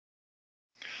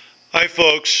Hi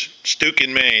folks, Stuke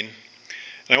in Maine.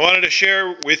 And I wanted to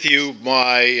share with you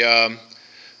my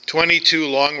 22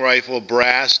 long rifle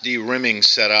brass derimming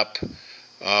setup,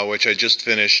 which I just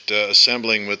finished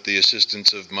assembling with the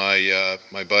assistance of my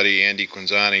buddy Andy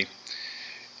Quinzani.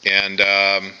 And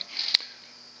the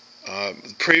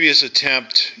previous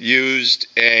attempt used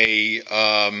a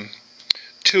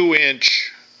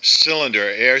 2-inch cylinder,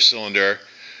 air cylinder,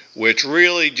 which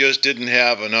really just didn't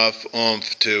have enough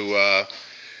oomph to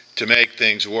make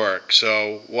things work.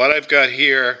 So what I've got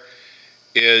here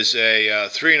is a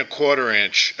 3 1/4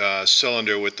 inch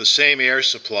cylinder with the same air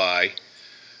supply,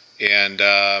 and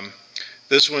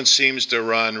this one seems to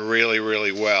run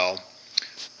really well.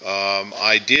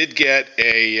 I did get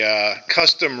a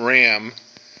custom ram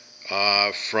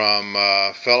from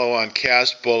a fellow on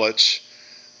CastBoolits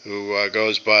who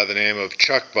goes by the name of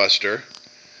ChuckBuster,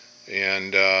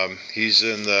 and he's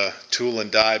in the tool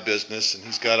and die business, and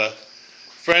he's got a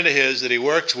friend of his that he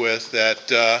works with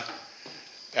that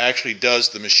actually does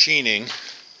the machining.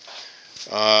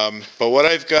 But what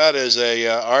I've got is a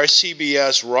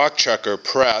RCBS rock chucker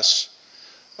press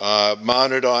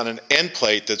mounted on an end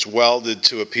plate that's welded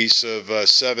to a piece of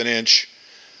 7-inch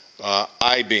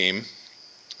I-beam,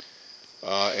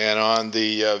 and on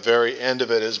the very end of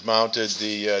it is mounted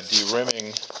the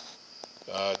derimming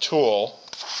tool.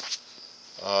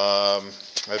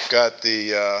 I've got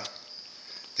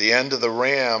the end of the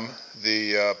ram,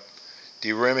 the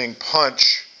derimming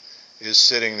punch is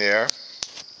sitting there,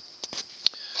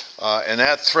 and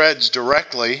that threads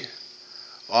directly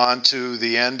onto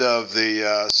the end of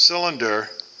the cylinder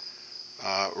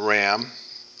ram.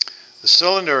 The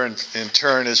cylinder in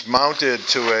turn is mounted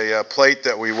to a plate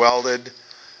that we welded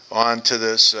onto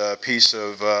this piece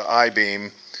of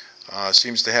I-beam.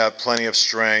 Seems to have plenty of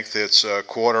strength. It's a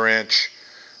 1/4 inch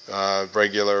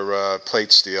regular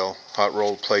plate steel, hot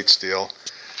rolled plate steel.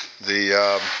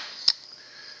 The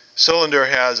cylinder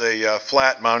has a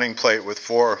flat mounting plate with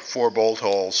four bolt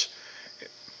holes,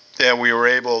 and we were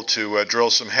able to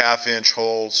drill some 1/2 inch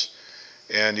holes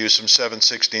and use some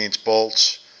 7/16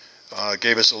 bolts.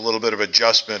 Gave us a little bit of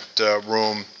adjustment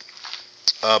room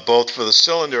both for the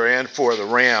cylinder and for the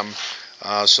ram,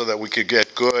 so that we could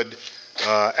get good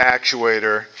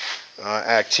actuator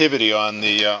activity on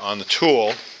the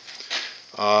tool.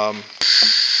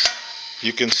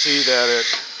 You can see that it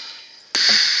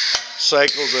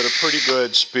cycles at a pretty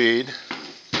good speed.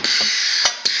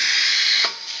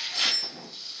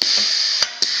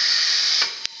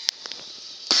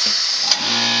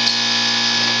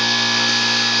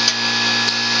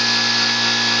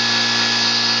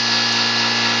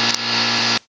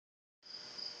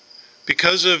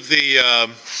 Because of the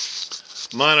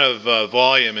amount of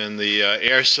volume in the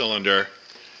air cylinder,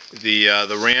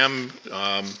 the ram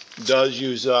does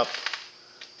use up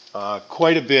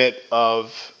quite a bit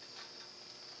of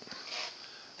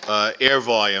air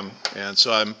volume, and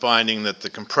so I'm finding that the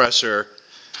compressor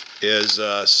is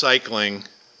cycling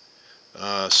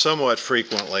somewhat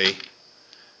frequently.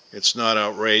 It's not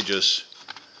outrageous.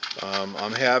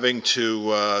 I'm having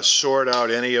to sort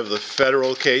out any of the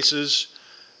federal cases.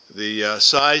 The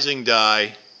sizing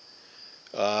die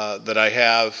that I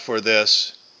have for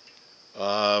this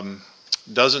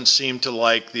doesn't seem to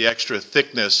like the extra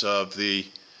thickness of the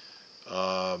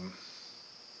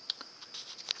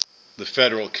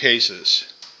federal cases.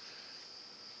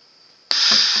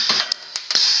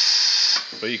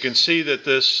 But you can see that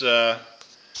this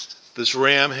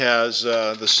ram has,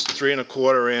 this 3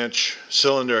 1/4 inch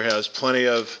cylinder has plenty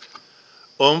of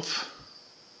oomph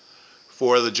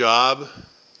for the job.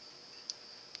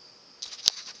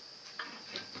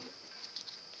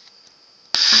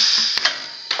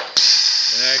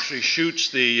 And actually shoots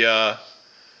the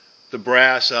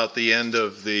brass out the end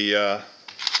of the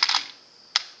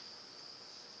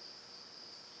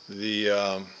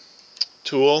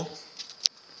tool.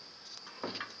 I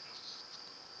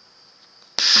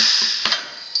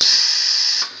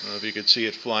don't know if you can see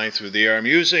it flying through the air. I'm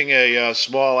using a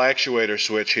small actuator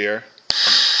switch here.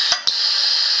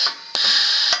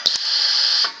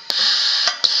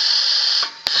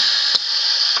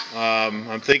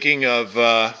 I'm thinking of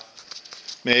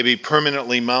maybe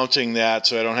permanently mounting that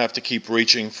so I don't have to keep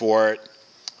reaching for it,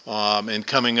 and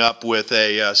coming up with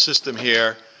a system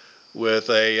here with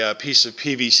a piece of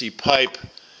PVC pipe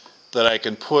that I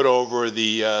can put over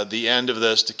the end of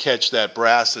this to catch that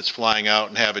brass that's flying out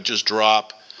and have it just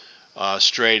drop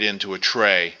straight into a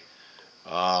tray.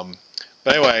 But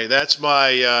anyway, that's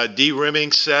my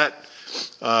derimming set.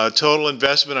 Total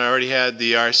investment, I already had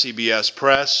the RCBS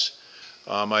press.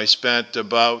 I spent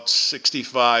about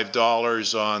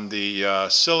 $65 on the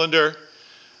cylinder.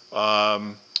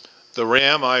 The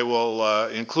RAM, I will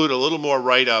include a little more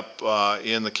write-up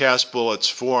in the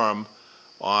CastBoolits forum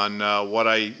on what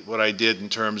I did in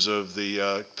terms of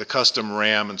the custom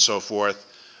RAM and so forth,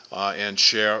 and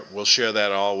we'll share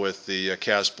that all with the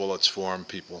CastBoolits forum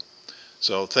people.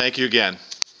 So thank you again.